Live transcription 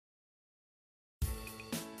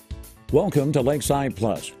Welcome to Lakeside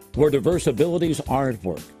Plus, where diverse abilities are at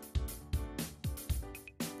work.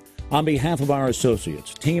 On behalf of our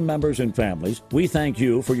associates, team members, and families, we thank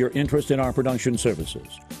you for your interest in our production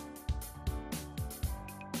services.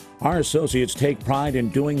 Our associates take pride in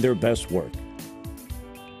doing their best work.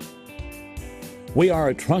 We are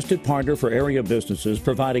a trusted partner for area businesses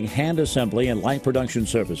providing hand assembly and light production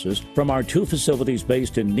services from our 2 facilities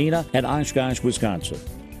based in Neenah and Oshkosh, Wisconsin.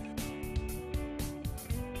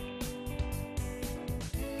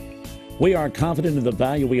 We are confident in the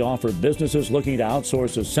value we offer businesses looking to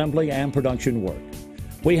outsource assembly and production work.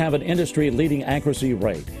 We have an industry-leading accuracy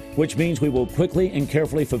rate, which means we will quickly and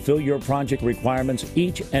carefully fulfill your project requirements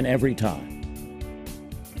each and every time.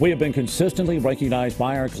 We have been consistently recognized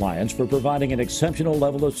by our clients for providing an exceptional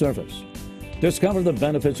level of service. Discover the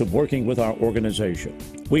benefits of working with our organization.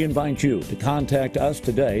 We invite you to contact us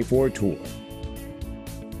today for a tour.